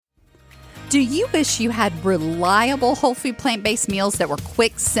Do you wish you had reliable whole food plant-based meals that were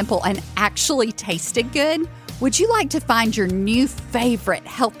quick, simple, and actually tasted good? Would you like to find your new favorite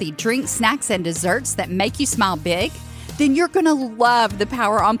healthy drinks, snacks, and desserts that make you smile big? Then you're going to love the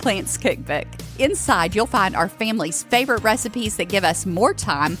Power on Plants cookbook. Inside, you'll find our family's favorite recipes that give us more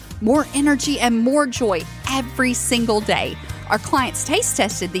time, more energy, and more joy every single day. Our clients taste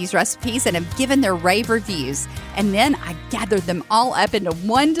tested these recipes and have given their rave reviews. And then I gathered them all up into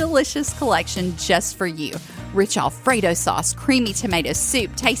one delicious collection just for you. Rich Alfredo sauce, creamy tomato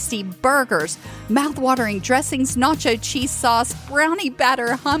soup, tasty burgers, mouth-watering dressings, nacho cheese sauce, brownie batter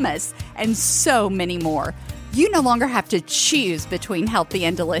hummus, and so many more. You no longer have to choose between healthy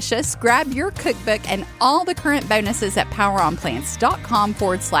and delicious. Grab your cookbook and all the current bonuses at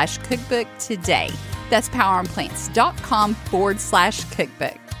poweronplants.com/cookbook today. That's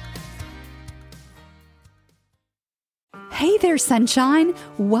poweronplants.com/cookbook. Hey there, sunshine.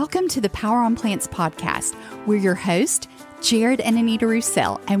 Welcome to the Power on Plants podcast. We're your host, Jared and Anita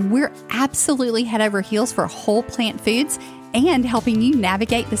Roussel, and we're absolutely head over heels for whole plant foods and helping you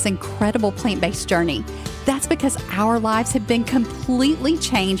navigate this incredible plant-based journey. That's because our lives have been completely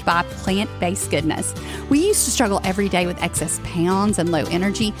changed by plant-based goodness. We used to struggle every day with excess pounds and low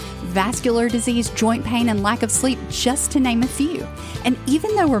energy, vascular disease, joint pain, and lack of sleep, just to name a few. And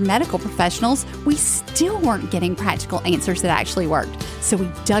even though we're medical professionals, we still weren't getting practical answers that actually worked. So we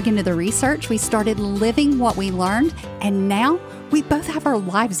dug into the research, we started living what we learned, and now we both have our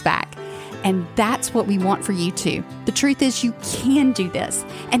lives back. And that's what we want for you too. The truth is you can do this,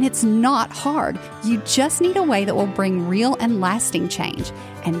 and it's not hard. You just need a way that will bring real and lasting change.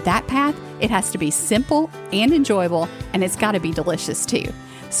 And that path, it has to be simple and enjoyable, and it's got to be delicious too.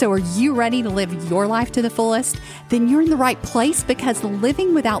 So are you ready to live your life to the fullest? Then you're in the right place, because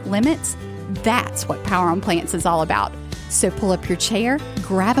living without limits, that's what Power on Plants is all about. So pull up your chair,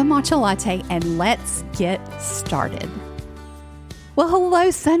 grab a matcha latte, and let's get started. Well,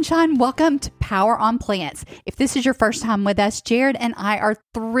 hello, sunshine. Welcome to Power on Plants. If this is your first time with us, Jared and I are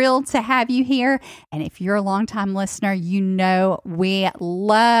thrilled to have you here. And if you're a longtime listener, you know we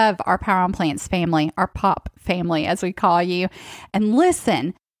love our Power on Plants family, our POP family, as we call you. And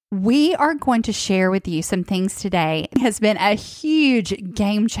listen, we are going to share with you some things today. It has been a huge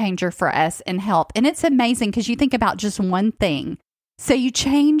game changer for us in health. And it's amazing because you think about just one thing. So you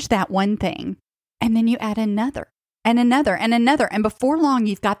change that one thing, and then you add another. And another and another. And before long,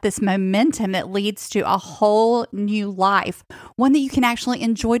 you've got this momentum that leads to a whole new life, one that you can actually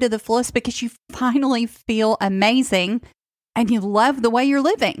enjoy to the fullest because you finally feel amazing and you love the way you're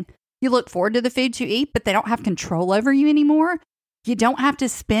living. You look forward to the foods you eat, but they don't have control over you anymore. You don't have to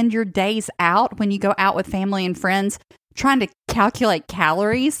spend your days out when you go out with family and friends trying to calculate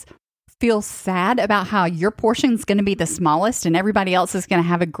calories, feel sad about how your portion is going to be the smallest and everybody else is going to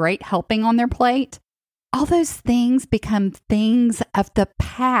have a great helping on their plate. All those things become things of the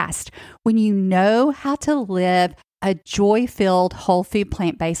past when you know how to live a joy-filled, whole food,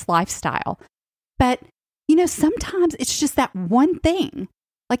 plant-based lifestyle. But, sometimes it's just that one thing.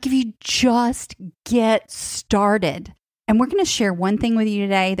 Like if you just get started. And we're going to share one thing with you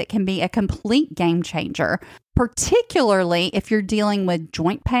today that can be a complete game changer, particularly if you're dealing with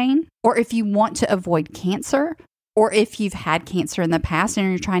joint pain or if you want to avoid cancer. Or if you've had cancer in the past and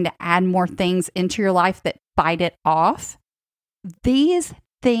you're trying to add more things into your life that fight it off, these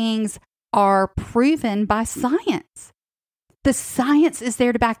things are proven by science. The science is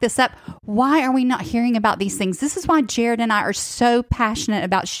there to back this up. Why are we not hearing about these things? This is why Jared and I are so passionate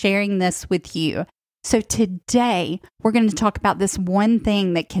about sharing this with you. So today, we're going to talk about this one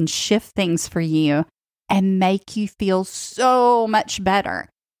thing that can shift things for you and make you feel so much better.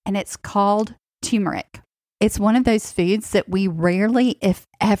 And it's called turmeric. It's one of those foods that we rarely, if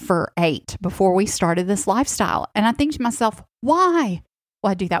ever, ate before we started this lifestyle. And I think to myself, why?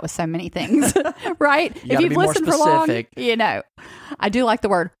 Well, I do that with so many things, right? If you've listened for long, I do like the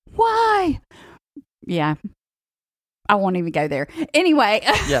word, why? Yeah, I won't even go there. Anyway.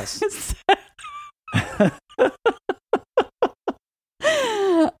 Yes.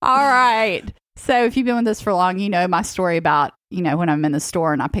 All right. So if you've been with us for long, you know my story about, when I'm in the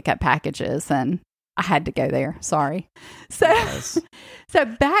store and I pick up packages and I had to go there. Sorry. So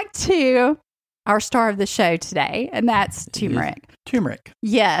back to our star of the show today, and that's turmeric. Turmeric.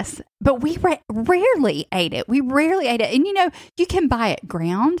 Yes. But we rarely ate it. And you can buy it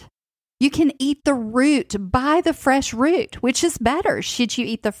ground. You can eat the root, buy the fresh root, which is better. Should you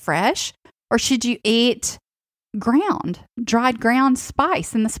eat the fresh or should you eat dried ground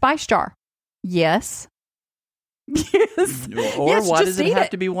spice in the spice jar? Yes. Yes. Or Yes, why just does it eat have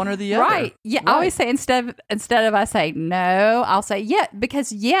it. to be one or the other? Right. Yeah. I always say instead of I say no, I'll say yeah,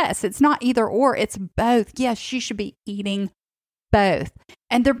 because yes, it's not either or, it's both. Yes, you should be eating both.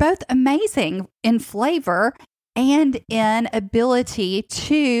 And they're both amazing in flavor and in ability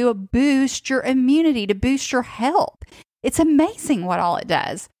to boost your immunity, to boost your health. It's amazing what all it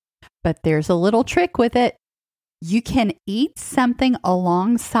does. But there's a little trick with it. You can eat something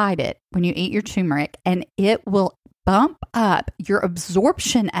alongside it when you eat your turmeric, and it will bump up your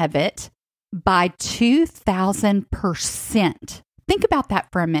absorption of it by 2,000%. Think about that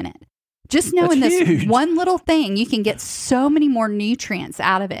for a minute. Just knowing this one little thing, you can get so many more nutrients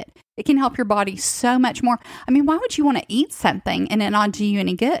out of it. It can help your body so much more. I mean, why would you want to eat something and it not do you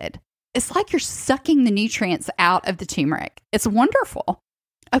any good? It's like you're sucking the nutrients out of the turmeric. It's wonderful.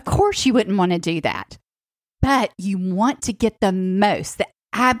 Of course, you wouldn't want to do that. But you want to get the most, the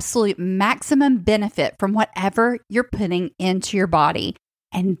absolute maximum benefit from whatever you're putting into your body.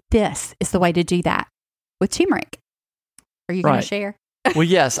 And this is the way to do that with turmeric. Are you going to share? Well,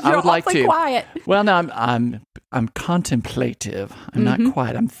 yes, I would like to. You're quiet. Well, no, I'm contemplative. I'm not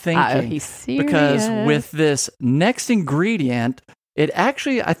quiet. I'm thinking. Oh, he's serious. Because with this next ingredient, it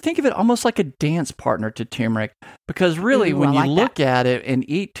actually, I think of it almost like a dance partner to turmeric. Because really, when you look at it and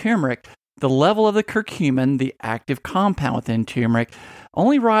eat turmeric, the level of the curcumin, the active compound within turmeric,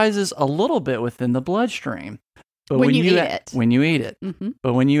 only rises a little bit within the bloodstream. But when you eat it. Mm-hmm.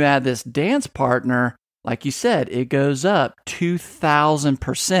 But when you add this dance partner, like you said, it goes up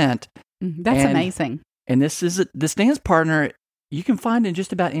 2,000%. That's amazing. And this dance partner, you can find in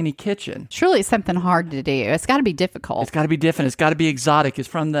just about any kitchen. Surely it's something hard to do. It's got to be difficult. It's got to be different. It's got to be exotic. It's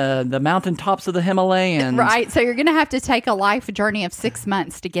from the mountaintops of the Himalayas. Right. So you're going to have to take a life journey of 6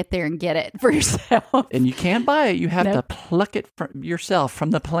 months to get there and get it for yourself. And you can't buy it. You have to pluck it yourself from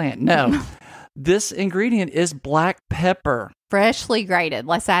the plant. No. This ingredient is black pepper. Freshly grated.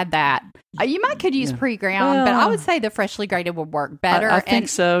 Let's add that. You could use pre-ground, but I would say the freshly grated would work better. I think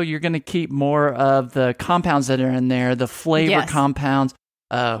so. You're going to keep more of the compounds that are in there, the flavor compounds.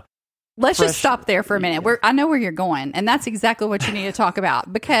 Let's just stop there for a minute. I know where you're going, and that's exactly what you need to talk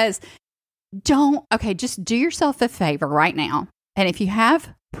about. Because just do yourself a favor right now. And if you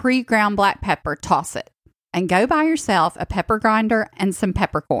have pre-ground black pepper, toss it. And go buy yourself a pepper grinder and some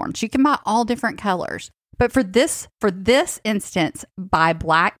peppercorns. You can buy all different colors. But for this instance, buy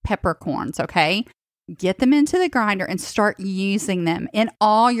black peppercorns, okay? Get them into the grinder and start using them in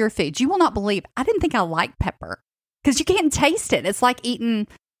all your foods. You will not believe, I didn't think I liked pepper because you can't taste it. It's like eating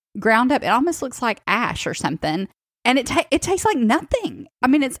ground up. It almost looks like ash or something. And it tastes like nothing. I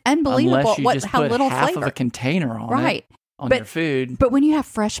mean, it's unbelievable how little half flavor. Of a container on right. it on your food. But when you have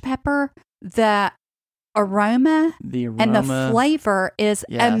fresh pepper, the aroma and the flavor is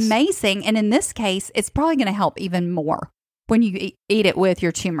amazing. And in this case, it's probably going to help even more when you eat it with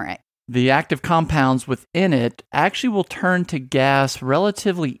your turmeric. The active compounds within it actually will turn to gas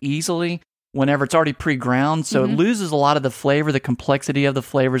relatively easily whenever it's already pre-ground. So it loses a lot of the flavor, the complexity of the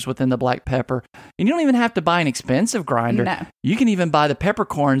flavors within the black pepper. And you don't even have to buy an expensive grinder. No. You can even buy the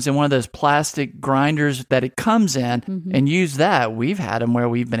peppercorns in one of those plastic grinders that it comes in and use that. We've had them where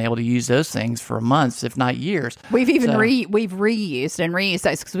we've been able to use those things for months, if not years. We've even we've reused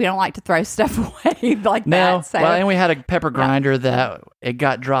those because we don't like to throw stuff away like that. So. Well, and we had a pepper grinder that it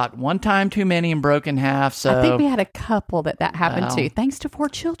got dropped one time too many and broke in half. So I think we had a couple that happened to, thanks to 4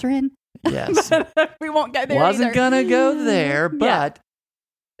 children. Yes. We won't go there. Wasn't going to go there, but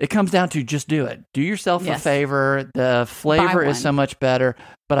it comes down to just do it. Do yourself a favor. The flavor is so much better,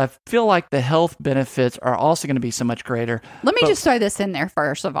 but I feel like the health benefits are also going to be so much greater. Let me just throw this in there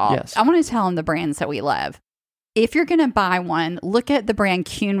first of all. Yes. I want to tell them the brands that we love. If you're going to buy one, look at the brand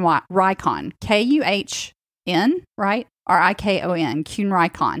Kuhn Rikon. Kuhn, right? Rikon, Kuhn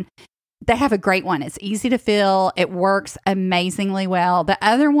Rikon. They have a great one. It's easy to fill. It works amazingly well. The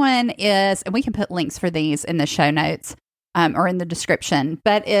other one is, and we can put links for these in the show notes or in the description,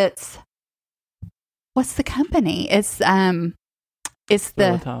 but what's the company? It's the,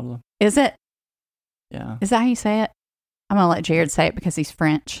 is it? Yeah. Is that how you say it? I'm going to let Jared say it because he's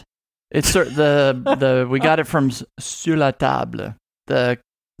French. It's we got it from Sur la Table, the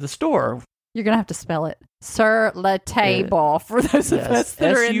store. You're going to have to spell it. Sur la Table for those of us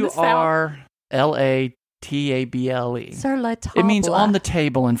that are in the South. SURLATABLE. Sur la Table. It means on the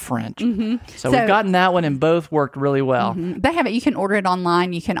table in French. Mm-hmm. So we've gotten that one and both worked really well. Mm-hmm. They have it. You can order it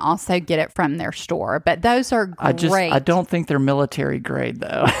online. You can also get it from their store. But those are great. I don't think they're military grade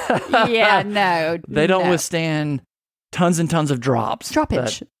though. Yeah, no. They don't withstand tons and tons of drops.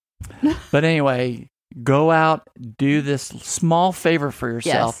 Droppage. But anyway, go out, do this small favor for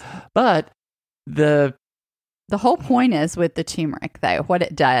yourself. Yes. But the The whole point is with the turmeric, though, what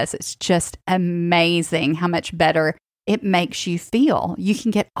it does, it's just amazing how much better it makes you feel. You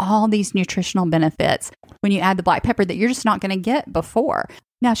can get all these nutritional benefits when you add the black pepper that you're just not going to get before.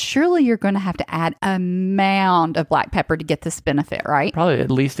 Now, surely you're going to have to add a mound of black pepper to get this benefit, right? Probably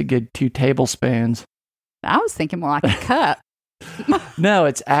at least a good 2 tablespoons. I was thinking more like a cup. No,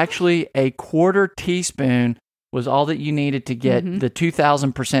 it's actually a 1/4 teaspoon was all that you needed to get the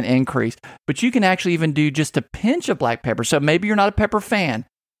 2,000% increase. But you can actually even do just a pinch of black pepper. So maybe you're not a pepper fan.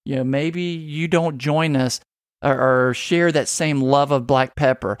 Maybe you don't join us or share that same love of black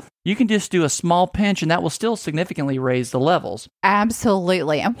pepper. You can just do a small pinch, and that will still significantly raise the levels.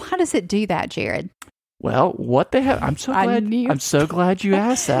 Absolutely. And why does it do that, Jared? Well, what they have, I'm so glad you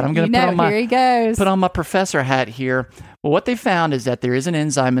asked that. I'm going to put on my professor hat here. Well, what they found is that there is an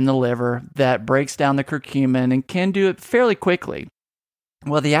enzyme in the liver that breaks down the curcumin and can do it fairly quickly.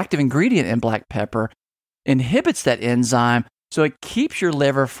 Well, the active ingredient in black pepper inhibits that enzyme, so it keeps your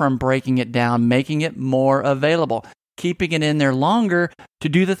liver from breaking it down, making it more available, keeping it in there longer to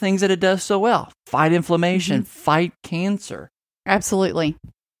do the things that it does so well: fight inflammation, fight cancer. Absolutely.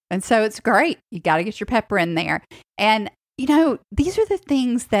 And so it's great. You got to get your pepper in there. And, these are the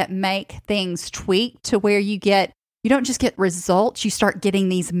things that make things tweak to where you don't just get results, you start getting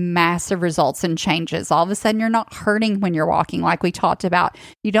these massive results and changes. All of a sudden, you're not hurting when you're walking, like we talked about.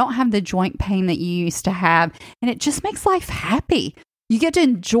 You don't have the joint pain that you used to have, and it just makes life happy. You get to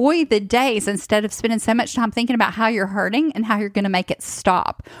enjoy the days instead of spending so much time thinking about how you're hurting and how you're going to make it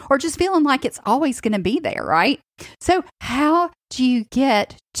stop, or just feeling like it's always going to be there, right? So how do you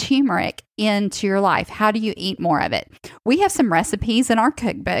get turmeric into your life? How do you eat more of it? We have some recipes in our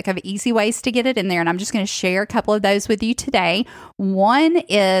cookbook of easy ways to get it in there, and I'm just going to share a couple of those with you today. One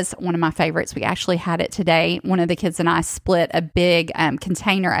is one of my favorites. We actually had it today. One of the kids and I split a big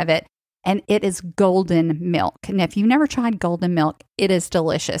container of it, and it is golden milk. Now, if you've never tried golden milk, it is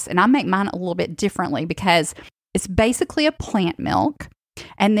delicious. And I make mine a little bit differently because it's basically a plant milk.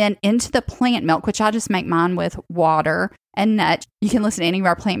 And then into the plant milk, which I just make mine with water and nuts. You can listen to any of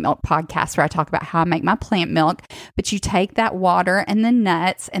our plant milk podcasts where I talk about how I make my plant milk. But you take that water and the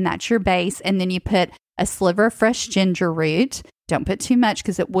nuts, and that's your base. And then you put a sliver of fresh ginger root. Don't put too much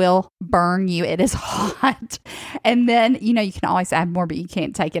because it will burn you. It is hot. And then, you can always add more, but you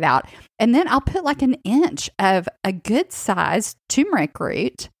can't take it out. And then I'll put like an inch of a good sized turmeric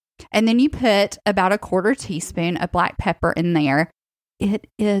root. And then you put about a 1/4 teaspoon of black pepper in there. It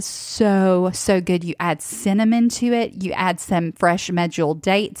is so, so good. You add cinnamon to it. You add some fresh medjool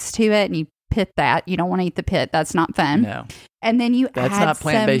dates to it, and you pit that. You don't want to eat the pit. That's not fun. No. And then that's not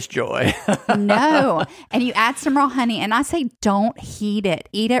plant-based joy. No. And you add some raw honey. And I say don't heat it.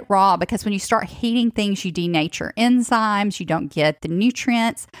 Eat it raw, because when you start heating things, you denature enzymes. You don't get the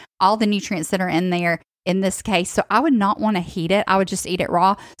nutrients, all the nutrients that are in there in this case. So I would not want to heat it. I would just eat it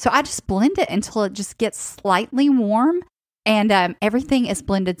raw. So I just blend it until it just gets slightly warm. And everything is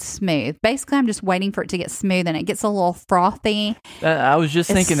blended smooth. Basically, I'm just waiting for it to get smooth, and it gets a little frothy. I was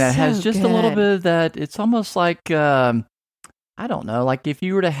just thinking that has just a little bit of that. It's almost like, I don't know, like if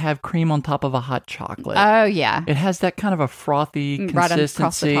you were to have cream on top of a hot chocolate. Oh, yeah. It has that kind of a frothy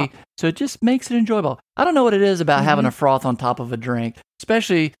consistency. Right, so it just makes it enjoyable. I don't know what it is about having a froth on top of a drink,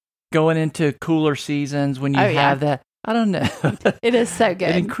 especially going into cooler seasons when you have that. I don't know. It is so good.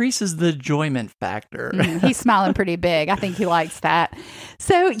 It increases the enjoyment factor. He's smiling pretty big. I think he likes that.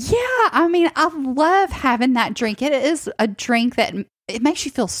 So, yeah, I love having that drink. It is a drink that it makes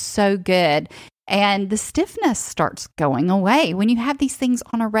you feel so good. And the stiffness starts going away. When you have these things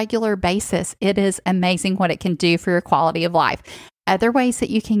on a regular basis, it is amazing what it can do for your quality of life. Other ways that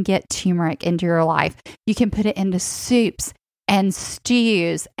you can get turmeric into your life, you can put it into soups and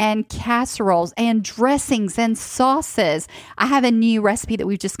stews and casseroles and dressings and sauces. I have a new recipe that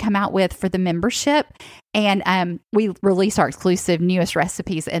we've just come out with for the membership, and we release our exclusive newest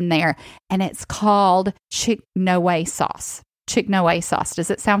recipes in there, and it's called Chick-No-Way sauce. Chick-No-Way sauce.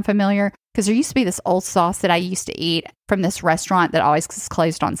 Does it sound familiar? Because there used to be this old sauce that I used to eat from this restaurant that always is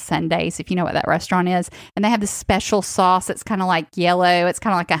closed on Sundays, if you know what that restaurant is. And they have this special sauce that's kind of like yellow. It's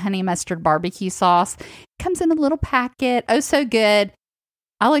kind of like a honey mustard barbecue sauce. It comes in a little packet. Oh, so good.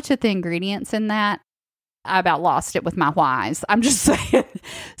 I looked at the ingredients in that. I about lost it with my whys. I'm just saying.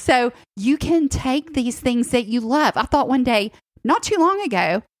 So you can take these things that you love. I thought one day, not too long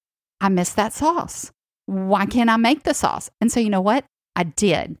ago, I missed that sauce. Why can't I make the sauce? And so you know what? I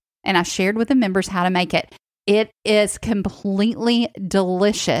did. And I shared with the members how to make it. It is completely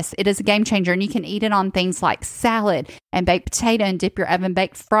delicious. It is a game changer, and you can eat it on things like salad and baked potato and dip your oven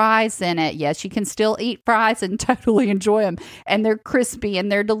baked fries in it. Yes, you can still eat fries and totally enjoy them, and they're crispy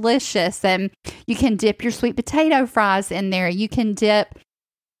and they're delicious. And you can dip your sweet potato fries in there. You can dip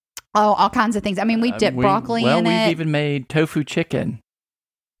all kinds of things. I mean, we dip broccoli in it. We've even made tofu chicken.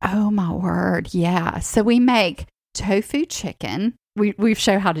 Oh my word. Yeah. So we make tofu chicken. We've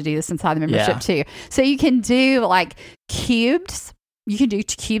shown how to do this inside the membership too. So you can do like cubes. You can do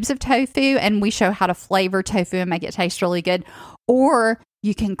cubes of tofu, and we show how to flavor tofu and make it taste really good. Or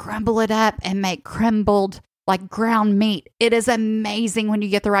you can crumble it up and make crumbled like ground meat. It is amazing when you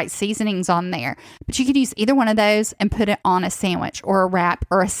get the right seasonings on there. But you could use either one of those and put it on a sandwich or a wrap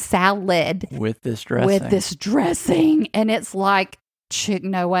or a salad. With this dressing. And it's like,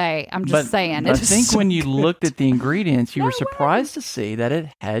 no way. I'm just saying. I think when you looked at the ingredients, you were surprised to see that it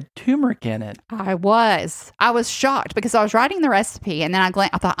had turmeric in it. I was shocked because I was writing the recipe, and then I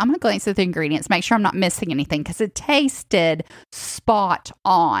thought, I'm going to glance at the ingredients, make sure I'm not missing anything, because it tasted spot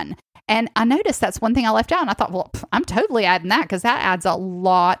on. And I noticed that's one thing I left out, and I thought, well, I'm totally adding that because that adds a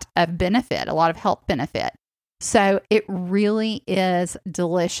lot of benefit, a lot of health benefit. So it really is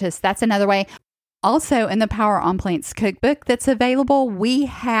delicious. That's another way. Also, in the Power on Plants cookbook that's available, we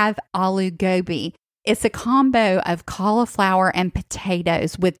have aloo gobi. It's a combo of cauliflower and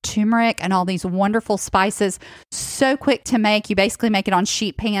potatoes with turmeric and all these wonderful spices. So quick to make. You basically make it on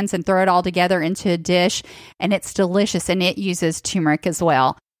sheet pans and throw it all together into a dish, and it's delicious, and it uses turmeric as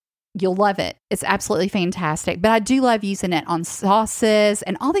well. You'll love it. It's absolutely fantastic. But I do love using it on sauces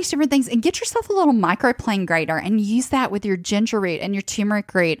and all these different things. And get yourself a little microplane grater and use that with your ginger root and your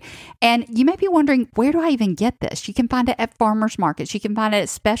turmeric root. And you may be wondering, where do I even get this? You can find it at farmers markets. You can find it at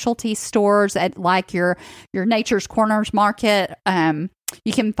specialty stores at like your Nature's Corners Market.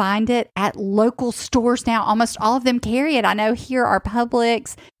 You can find it at local stores now. Almost all of them carry it. I know here are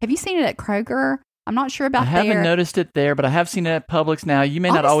Publix. Have you seen it at Kroger? I'm not sure about I haven't noticed it there, but I have seen it at Publix now. You may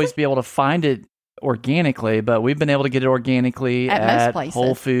not always be able to find it organically, but we've been able to get it organically at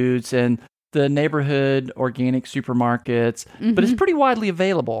Whole Foods and the neighborhood organic supermarkets, but it's pretty widely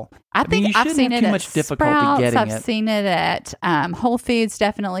available. I think you shouldn't have too much difficulty getting it. I've seen it at Whole Foods,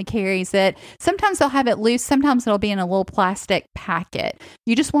 definitely carries it. Sometimes they'll have it loose. Sometimes it'll be in a little plastic packet.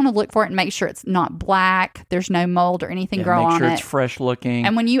 You just want to look for it and make sure it's not black. There's no mold or anything grow on it. Make sure it's fresh looking.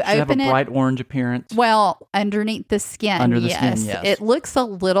 And when you open it, have a bright orange appearance. Well, underneath the skin, yes. It looks a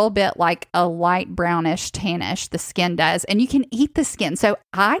little bit like a light brownish, tannish, the skin does. And you can eat the skin. So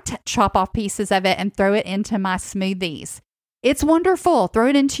I chop off pieces of it and throw it into my smoothies. It's wonderful. Throw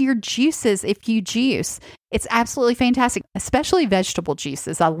it into your juices if you juice. It's absolutely fantastic, especially vegetable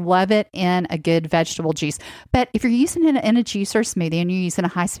juices. I love it in a good vegetable juice. But if you're using it in a juice or smoothie and you're using a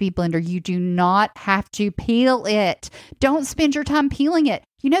high-speed blender, you do not have to peel it. Don't spend your time peeling it.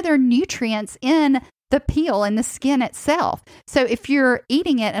 You know, there are nutrients in the peel and the skin itself. So if you're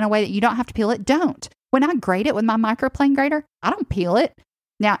eating it in a way that you don't have to peel it, don't. When I grate it with my microplane grater, I don't peel it.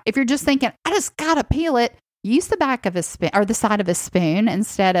 Now, if you're just thinking, I just got to peel it, use the back of a spoon or the side of a spoon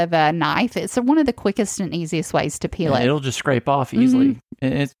instead of a knife. It's one of the quickest and easiest ways to peel it. It'll just scrape off easily.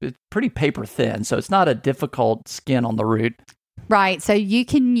 It's pretty paper thin, so it's not a difficult skin on the root. Right. So you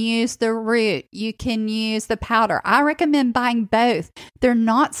can use the root. You can use the powder. I recommend buying both. They're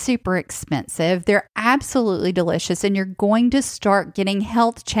not super expensive. They're absolutely delicious. And you're going to start getting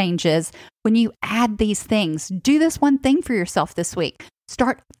health changes when you add these things. Do this one thing for yourself this week.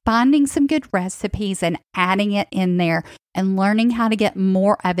 Start finding some good recipes and adding it in there and learning how to get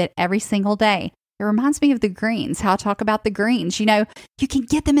more of it every single day. It reminds me of the greens, how I talk about the greens. You know, you can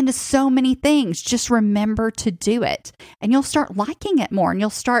get them into so many things. Just remember to do it. And you'll start liking it more, and you'll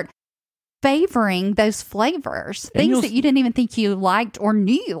start favoring those flavors, things that you didn't even think you liked or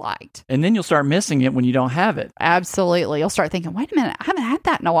knew you liked. And then you'll start missing it when you don't have it. Absolutely. You'll start thinking, wait a minute, I haven't had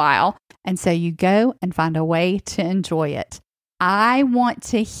that in a while. And so you go and find a way to enjoy it. I want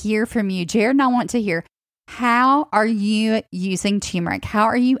to hear from you, Jared, and I want to hear, how are you using turmeric? How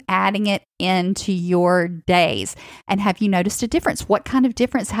are you adding it into your days? And have you noticed a difference? What kind of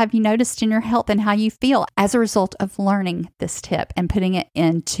difference have you noticed in your health and how you feel as a result of learning this tip and putting it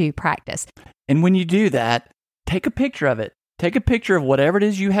into practice? And when you do that, take a picture of it. Take a picture of whatever it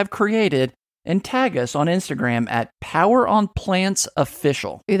is you have created and tag us on Instagram at Power on Plants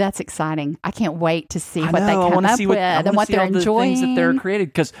Official. Ooh, that's exciting. I can't wait to see what they come up with and what they're enjoying. The things that they're created.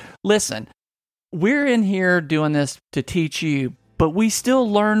 Because listen, we're in here doing this to teach you, but we still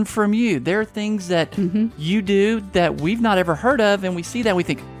learn from you. There are things that you do that we've not ever heard of, and we see that we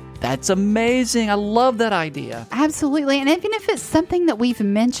think, That's amazing. I love that idea. Absolutely. And even if it's something that we've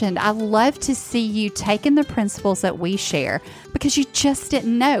mentioned, I love to see you taking the principles that we share because you just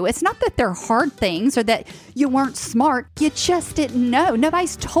didn't know. It's not that they're hard things or that you weren't smart. You just didn't know.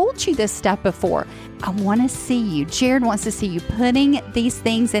 Nobody's told you this stuff before. I want to see you. Jared wants to see you putting these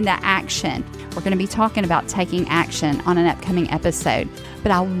things into action. We're going to be talking about taking action on an upcoming episode.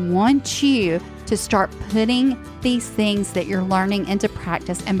 But I want you to start putting these things that you're learning into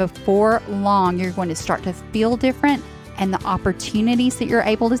practice. And before long, you're going to start to feel different. And the opportunities that you're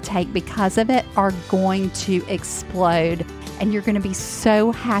able to take because of it are going to explode. And you're going to be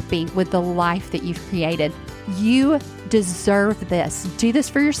so happy with the life that you've created. You deserve this. Do this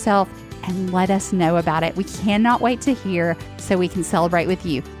for yourself and let us know about it. We cannot wait to hear so we can celebrate with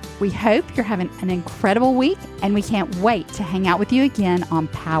you. We hope you're having an incredible week, and we can't wait to hang out with you again on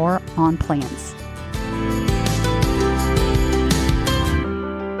Power on Plants.